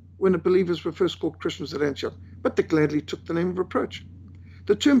insult when the believers were first called Christians at Antioch, but they gladly took the name of reproach.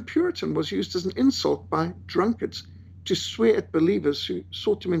 The term Puritan was used as an insult by drunkards to swear at believers who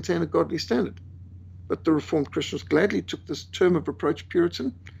sought to maintain a godly standard. But the Reformed Christians gladly took this term of reproach,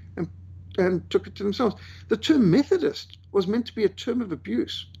 Puritan, and took it to themselves. The term Methodist was meant to be a term of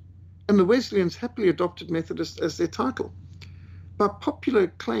abuse, and the Wesleyans happily adopted Methodist as their title. By popular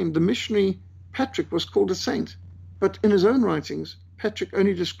acclaim, the missionary Patrick was called a saint, but in his own writings, Patrick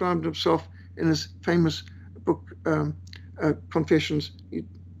only described himself in his famous book, Confessions. He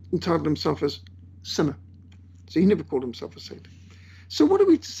entitled himself as sinner. So he never called himself a saint. So what are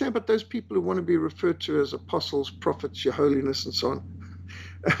we to say about those people who want to be referred to as apostles, prophets, your holiness, and so on?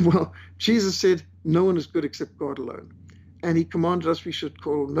 Well, Jesus said, no one is good except God alone. And he commanded us we should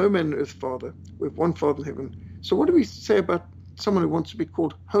call no man on earth Father. We have one Father in heaven. So what do we say about someone who wants to be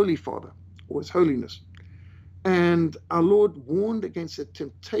called Holy Father, or His Holiness? And our Lord warned against the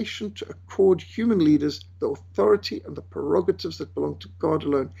temptation to accord human leaders the authority and the prerogatives that belong to God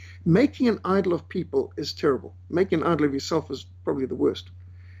alone. Making an idol of people is terrible. Making an idol of yourself is probably the worst.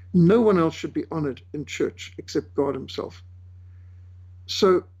 No one else should be honored in church except God himself.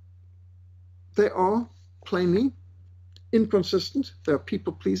 So they are plainly inconsistent. They are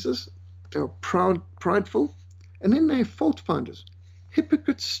people pleasers. They are prideful. And then they are fault finders.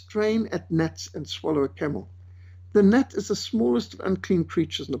 Hypocrites strain at gnats and swallow a camel. The gnat is the smallest of unclean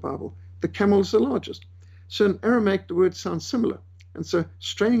creatures in the Bible. The camel is the largest. So in Aramaic, the word sounds similar. And so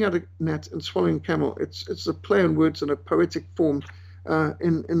straining out a gnat and swallowing a camel, it's a play on words in a poetic form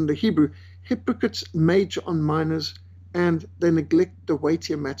in the Hebrew. Hypocrites major on minors, and they neglect the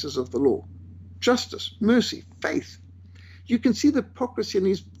weightier matters of the law. Justice, mercy, faith. You can see the hypocrisy in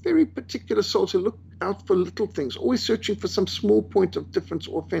these very particular souls who look out for little things, always searching for some small point of difference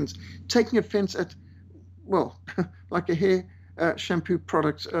or offense, taking offense at, well, like a hair shampoo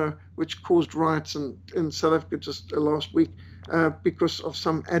product which caused riots in South Africa just last week because of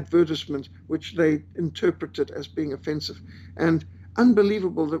some advertisement which they interpreted as being offensive. And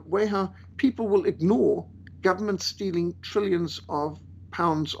unbelievable the way how people will ignore government stealing trillions of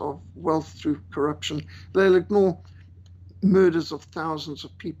pounds of wealth through corruption. They'll ignore murders of thousands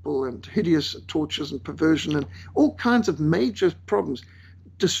of people and hideous tortures and perversion and all kinds of major problems,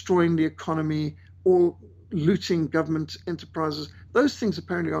 destroying the economy, all looting government enterprises. Those things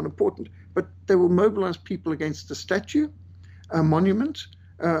apparently aren't important, but they will mobilize people against a statue, a monument,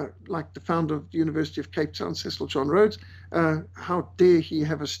 like the founder of the University of Cape Town, Cecil John Rhodes. How dare he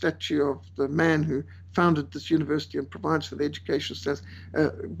have a statue of the man who founded this university and provides for the education status.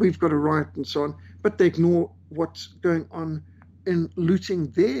 We've got a right and so on. But they ignore what's going on in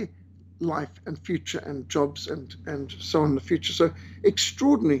looting their life and future and jobs and so on in the future. So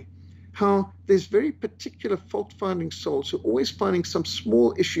extraordinary how there's very particular fault-finding souls who are always finding some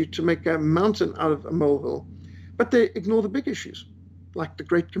small issue to make a mountain out of a molehill, but they ignore the big issues, like the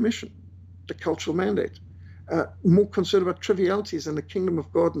Great Commission, the cultural mandate, more concerned about trivialities and the kingdom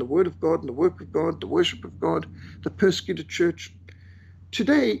of God and the word of God and the work of God, the worship of God, the persecuted church.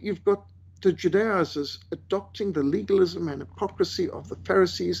 Today, you've got the Judaizers adopting the legalism and hypocrisy of the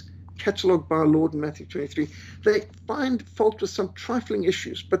Pharisees, catalogued by our Lord in Matthew 23. They find fault with some trifling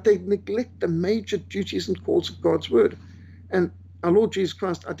issues, but they neglect the major duties and calls of God's word. And our Lord Jesus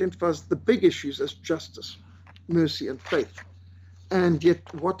Christ identifies the big issues as justice, mercy, and faith. And yet,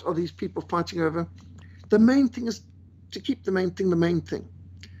 what are these people fighting over? The main thing is to keep the main thing.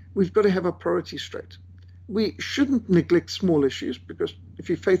 We've got to have our priorities straight. We shouldn't neglect small issues, because if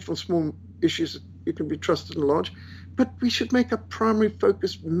you're faithful in small issues, you can be trusted and large. But we should make our primary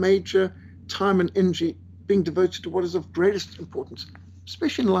focus, major time and energy being devoted to what is of greatest importance,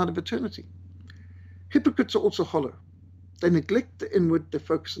 especially in light of eternity. Hypocrites are also hollow. They neglect the inward, they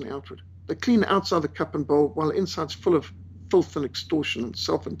focus on the outward. They clean the outside of the cup and bowl, while the inside's full of filth and extortion and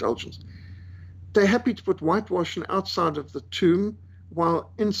self-indulgence. They're happy to put whitewash on the outside of the tomb,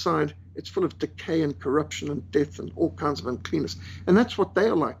 while inside it's full of decay and corruption and death and all kinds of uncleanness. And that's what they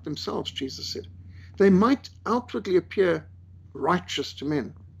are like themselves, Jesus said. They might outwardly appear righteous to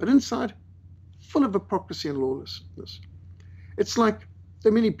men, but inside, full of hypocrisy and lawlessness. It's like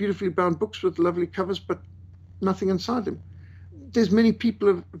there are many beautifully bound books with lovely covers, but nothing inside them. There's many people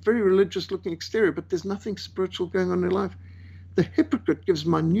of very religious-looking exterior, but there's nothing spiritual going on in their life. The hypocrite gives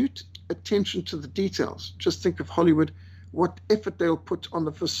minute attention to the details. Just think of Hollywood, what effort they'll put on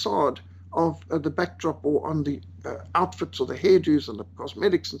the facade of the backdrop or on the outfits or the hairdos and the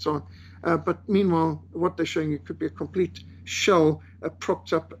cosmetics and so on. But meanwhile, what they're showing you could be a complete shell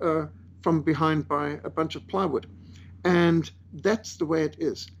propped up from behind by a bunch of plywood. And that's the way it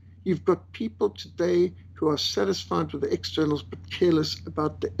is. You've got people today who are satisfied with the externals but careless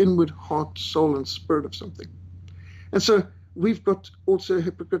about the inward heart, soul, and spirit of something. And so we've got also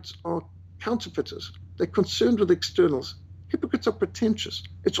hypocrites are counterfeiters. They're concerned with externals. Hypocrites are pretentious.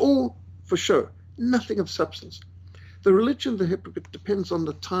 It's all for show, nothing of substance. The religion of the hypocrite depends on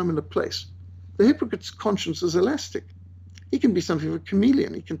the time and the place. The hypocrite's conscience is elastic. He can be something of a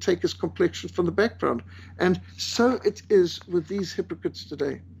chameleon. He can take his complexion from the background. And so it is with these hypocrites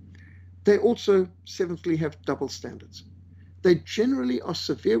today. They also, seventhly, have double standards. They generally are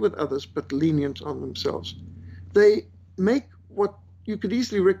severe with others but lenient on themselves. They make what you could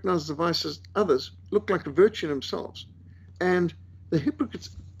easily recognize as a vice as others look like a virtue in themselves. And the hypocrites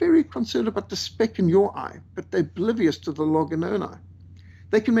are very concerned about the speck in your eye, but they're oblivious to the log in their own eye.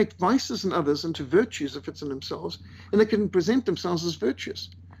 They can make vices in others into virtues if it's in themselves, and they can present themselves as virtuous.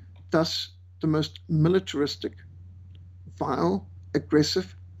 Thus, the most militaristic, vile,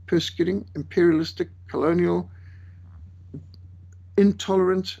 aggressive, persecuting, imperialistic, colonial,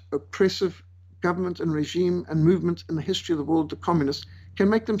 intolerant, oppressive government and regime and movement in the history of the world, the communists, can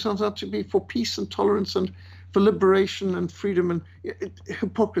make themselves out to be for peace and tolerance and for liberation and freedom and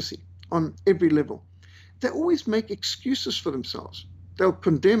hypocrisy on every level. They always make excuses for themselves. They'll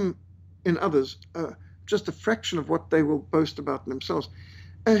condemn in others just a fraction of what they will boast about in themselves.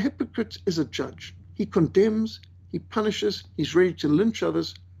 A hypocrite is a judge. He condemns, he punishes, he's ready to lynch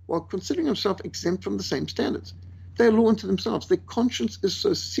others while considering himself exempt from the same standards. They're law unto themselves. Their conscience is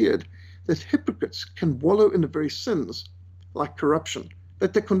so seared that hypocrites can wallow in the very sins, like corruption,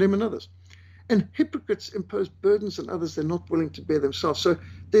 that they condemn in others. And hypocrites impose burdens on others they're not willing to bear themselves. So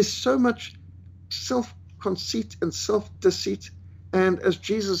there's so much self-conceit and self-deceit. And as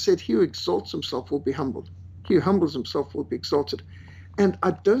Jesus said, he who exalts himself will be humbled. He who humbles himself will be exalted. And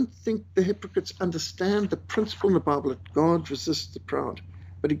I don't think the hypocrites understand the principle in the Bible that God resists the proud,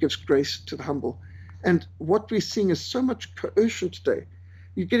 but he gives grace to the humble. And what we're seeing is so much coercion today.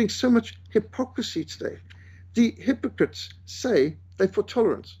 You're getting so much hypocrisy today. The hypocrites say they're for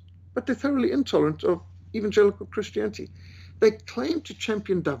tolerance, but they're thoroughly intolerant of evangelical Christianity. They claim to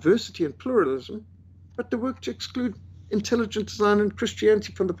champion diversity and pluralism, but they work to exclude intelligent design and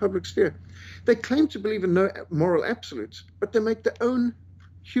Christianity from the public sphere. They claim to believe in no moral absolutes, but they make their own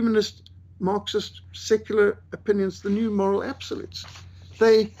humanist, Marxist, secular opinions the new moral absolutes.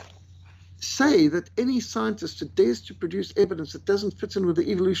 They say that any scientist who dares to produce evidence that doesn't fit in with the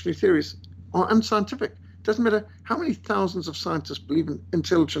evolutionary theories are unscientific. It doesn't matter how many thousands of scientists believe in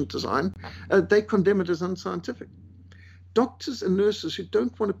intelligent design, they condemn it as unscientific. Doctors and nurses who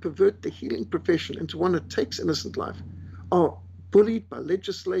don't want to pervert the healing profession into one that takes innocent life are bullied by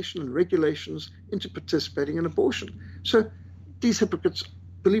legislation and regulations into participating in abortion. So these hypocrites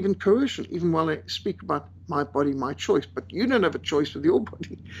believe in coercion, even while they speak about my body, my choice. But you don't have a choice with your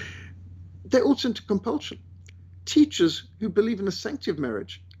body. They're also into compulsion. Teachers who believe in the sanctity of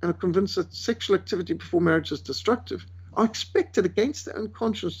marriage and are convinced that sexual activity before marriage is destructive are expected against their own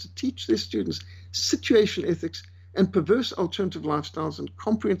conscience to teach their students situation ethics and perverse alternative lifestyles and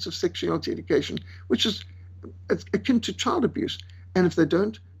comprehensive sexuality education, which is akin to child abuse. And if they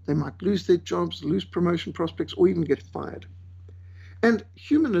don't, they might lose their jobs, lose promotion prospects, or even get fired. And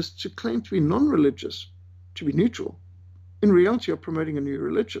humanists who claim to be non-religious, to be neutral, in reality are promoting a new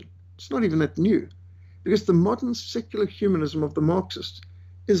religion. It's not even that new, because the modern secular humanism of the Marxists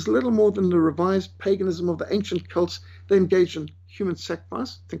is little more than the revised paganism of the ancient cults. They engage in human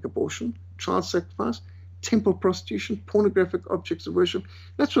sacrifice, think abortion, child sacrifice, temple prostitution, pornographic objects of worship.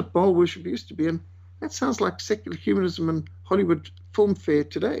 That's what Baal worship used to be, and that sounds like secular humanism and Hollywood film fare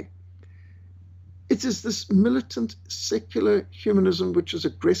today. It is this militant secular humanism which is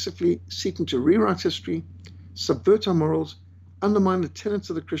aggressively seeking to rewrite history, subvert our morals, undermine the tenets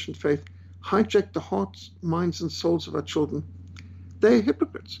of the Christian faith, hijack the hearts, minds, and souls of our children. They're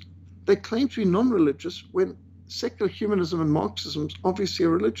hypocrites. They claim to be non-religious when secular humanism and Marxism is obviously a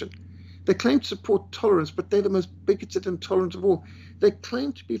religion. They claim to support tolerance, but they're the most bigoted and intolerant of all. They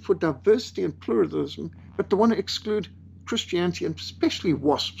claim to be for diversity and pluralism, but they want to exclude Christianity and especially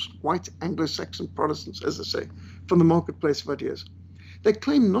WASPs, white Anglo-Saxon Protestants, as they say, from the marketplace of ideas. They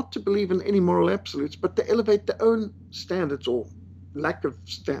claim not to believe in any moral absolutes, but they elevate their own standards or lack of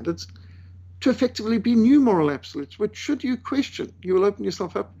standards to effectively be new moral absolutes, which, should you question, you will open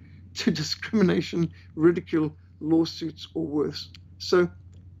yourself up to discrimination, ridicule, lawsuits, or worse. So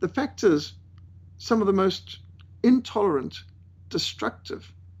the fact is, some of the most intolerant,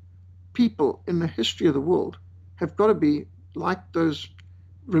 destructive people in the history of the world have got to be like those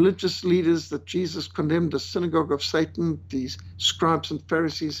religious leaders that Jesus condemned, the synagogue of Satan, these scribes and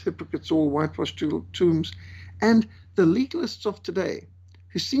Pharisees, hypocrites, all whitewashed tombs, and the legalists of today,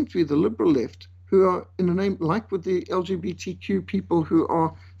 who seem to be the liberal left, who are in the name, like with the LGBTQ people, who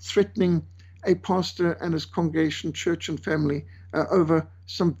are threatening a pastor and his congregation, church and family, over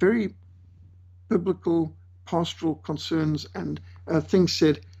some very biblical pastoral concerns and things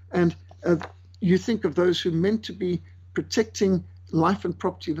said. And you think of those who meant to be protecting life and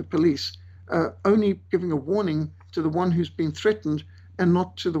property of the police, only giving a warning to the one who's been threatened and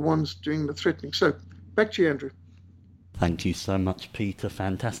not to the ones doing the threatening. So back to you, Andrew. Thank you so much, Peter.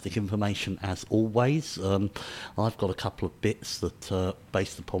 Fantastic information as always. I've got a couple of bits that,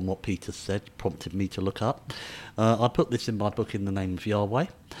 based upon what Peter said, prompted me to look up. I put this in my book, In the Name of Yahweh,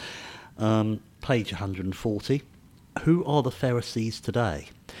 page 140. Who are the Pharisees today?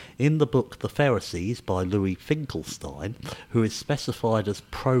 In the book The Pharisees by Louis Finkelstein, who is specified as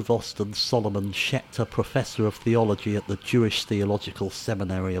Provost and Solomon Schechter Professor of Theology at the Jewish Theological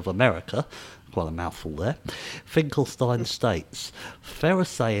Seminary of America, quite a mouthful there, Finkelstein states,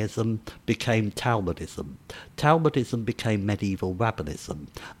 Pharisaism became Talmudism, Talmudism became medieval rabbinism,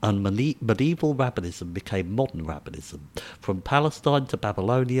 and medieval rabbinism became modern rabbinism. From Palestine to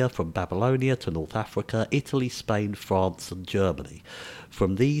Babylonia, from Babylonia to North Africa, Italy, Spain, France and Germany.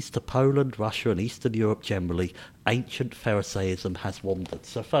 From these to Poland, Russia and Eastern Europe generally, ancient Pharisaism has wandered.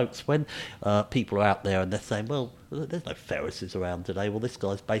 So folks, when people are out there and they're saying, well, there's no Pharisees around today, well, this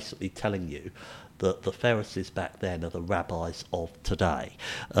guy's basically telling you that the Pharisees back then are the rabbis of today.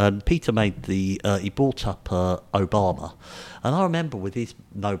 And Peter made he brought up Obama. And I remember with his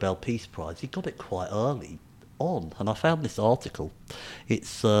Nobel Peace Prize, he got it quite early on. And I found this article.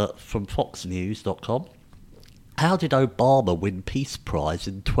 It's from foxnews.com. How did Obama win Peace Prize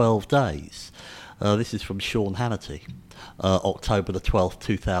in 12 days? This is from Sean Hannity, October the 12th,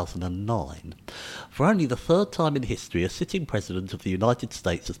 2009. For only the third time in history, a sitting president of the United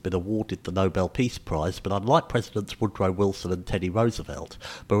States has been awarded the Nobel Peace Prize, but unlike Presidents Woodrow Wilson and Teddy Roosevelt,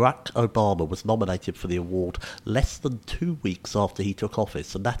 Barack Obama was nominated for the award less than 2 weeks after he took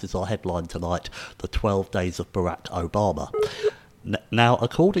office, and that is our headline tonight, The 12 Days of Barack Obama. Now,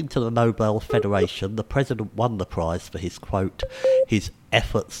 according to the Nobel Federation, the president won the prize for his, quote, his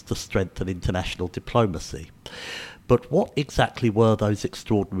efforts to strengthen international diplomacy. But what exactly were those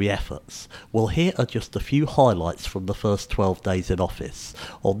extraordinary efforts? Well, here are just a few highlights from the first 12 days in office.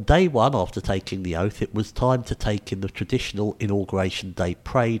 On day one, after taking the oath, it was time to take in the traditional Inauguration Day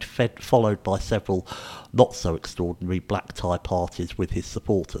parade, followed by several not-so-extraordinary black-tie parties with his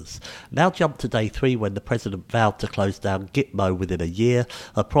supporters. Now jump to day 3, when the president vowed to close down Gitmo within a year,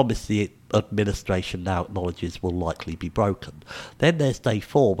 a promise the administration now acknowledges will likely be broken. Then there's day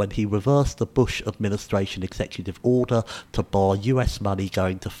 4, when he reversed the Bush administration executive order to bar US money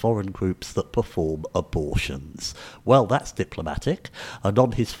going to foreign groups that perform abortions. Well, that's diplomatic. And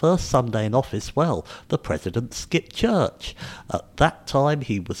on his first Sunday in office, well, the president skipped church. At that time,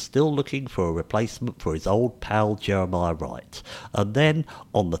 he was still looking for a replacement for his old pal Jeremiah Wright. And then,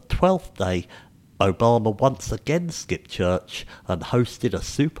 on the 12th day, Obama once again skipped church and hosted a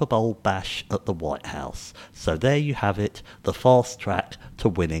Super Bowl bash at the White House. So there you have it, the fast track to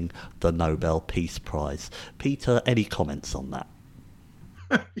winning the Nobel Peace Prize. Peter, any comments on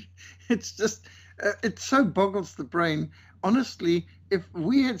that? It's just, it so boggles the brain. Honestly, if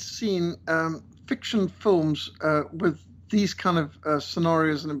we had seen fiction films with these kind of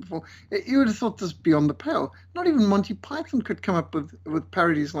scenarios and before, you would have thought this beyond the pale. Not even Monty Python could come up with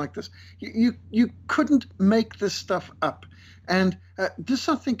parodies like this. You couldn't make this stuff up. And this,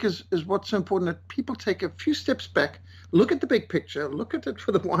 I think, is what's so important, that people take a few steps back, look at the big picture, look at it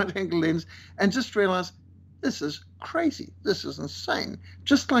with a wide-angle lens, and just realize this is crazy. This is insane.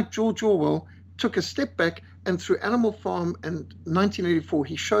 Just like George Orwell took a step back, and through Animal Farm and 1984,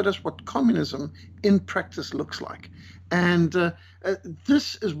 he showed us what communism in practice looks like. And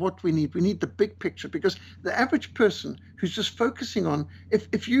this is what we need. We need the big picture, because the average person who's just focusing on,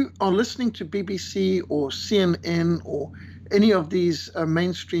 if you are listening to BBC or CNN or any of these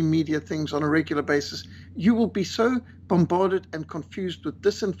mainstream media things on a regular basis, you will be so bombarded and confused with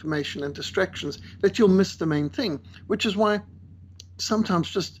disinformation and distractions that you'll miss the main thing, which is why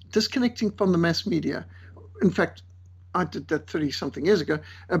sometimes just disconnecting from the mass media. In fact, I did that 30-something years ago,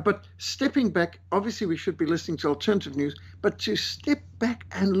 but stepping back, obviously we should be listening to alternative news, but to step back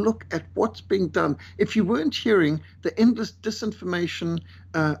and look at what's being done. If you weren't hearing the endless disinformation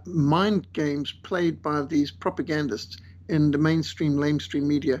mind games played by these propagandists in the mainstream, lamestream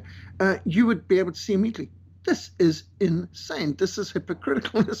media, you would be able to see immediately this is insane. This is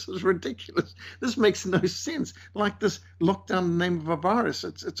hypocritical. This is ridiculous. This makes no sense. Like this lockdown in the name of a virus.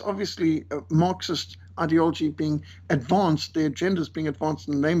 It's obviously a Marxist ideology being advanced. Their agenda is being advanced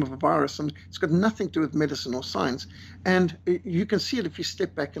in the name of a virus, and it's got nothing to do with medicine or science. And you can see it if you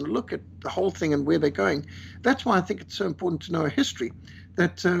step back and look at the whole thing and where they're going. That's why I think it's so important to know a history,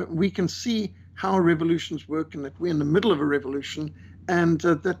 that we can see how revolutions work and that we're in the middle of a revolution, and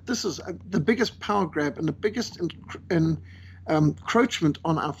that this is the biggest power grab and the biggest encroachment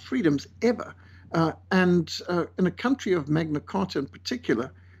on our freedoms ever. And in a country of Magna Carta in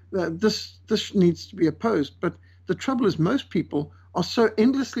particular, this needs to be opposed. But the trouble is most people are so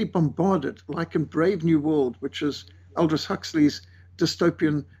endlessly bombarded, like in Brave New World, which is Aldous Huxley's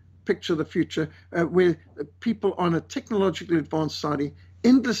dystopian picture of the future, where people on a technologically advanced society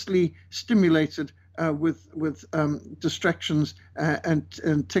endlessly stimulated with distractions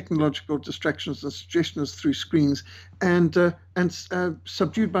and technological distractions and suggestions through screens, and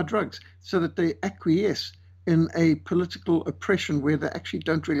subdued by drugs, so that they acquiesce in a political oppression where they actually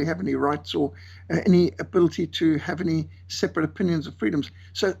don't really have any rights or any ability to have any separate opinions or freedoms.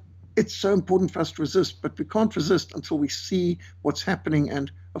 So it's so important for us to resist, but we can't resist until we see what's happening.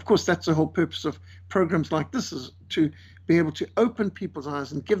 And of course, that's the whole purpose of programs like this, is to be able to open people's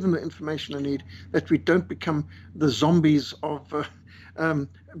eyes and give them the information they need, that we don't become the zombies of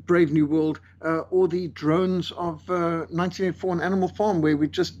Brave New World or the drones of 1984 and Animal Farm, where we're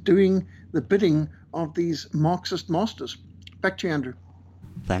just doing the bidding of these Marxist masters. Back to you, Andrew.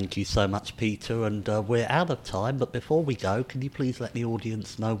 Thank you so much, Peter, and we're out of time, but before we go, can you please let the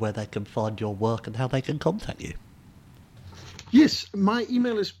audience know where they can find your work and how they can contact you? Yes, my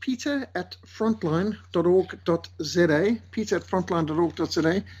email is peter@frontline.org.za,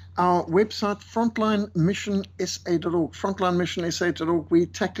 peter@frontline.org.za. Our website, frontlinemissionsa.org, frontlinemissionsa.org. We're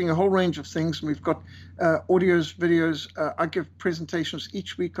tackling a whole range of things, and we've got audios, videos. I give presentations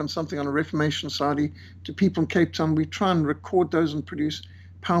each week on something on a Reformation Society to people in Cape Town. We try and record those and produce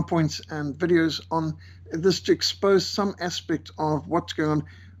PowerPoints and videos on this to expose some aspect of what's going on.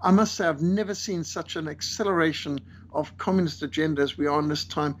 I must say, I've never seen such an acceleration of communist agenda as we are in this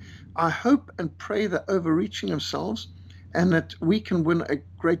time. I hope and pray they're overreaching themselves and that we can win a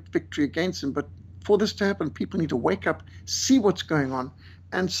great victory against them. But for this to happen, people need to wake up, see what's going on,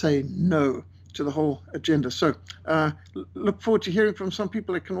 and say no to the whole agenda. So look forward to hearing from some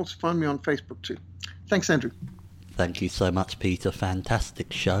people. They can also find me on Facebook too. Thanks, Andrew. Thank you so much, Peter.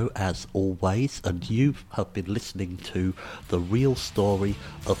 Fantastic show as always, and you have been listening to the real story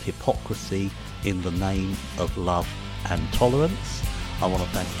of hypocrisy in the name of love and tolerance. I want to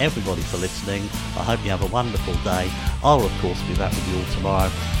thank everybody for listening. I hope you have a wonderful day. I'll of course be back with you all tomorrow,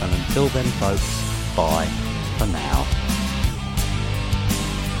 and until then folks, bye for now.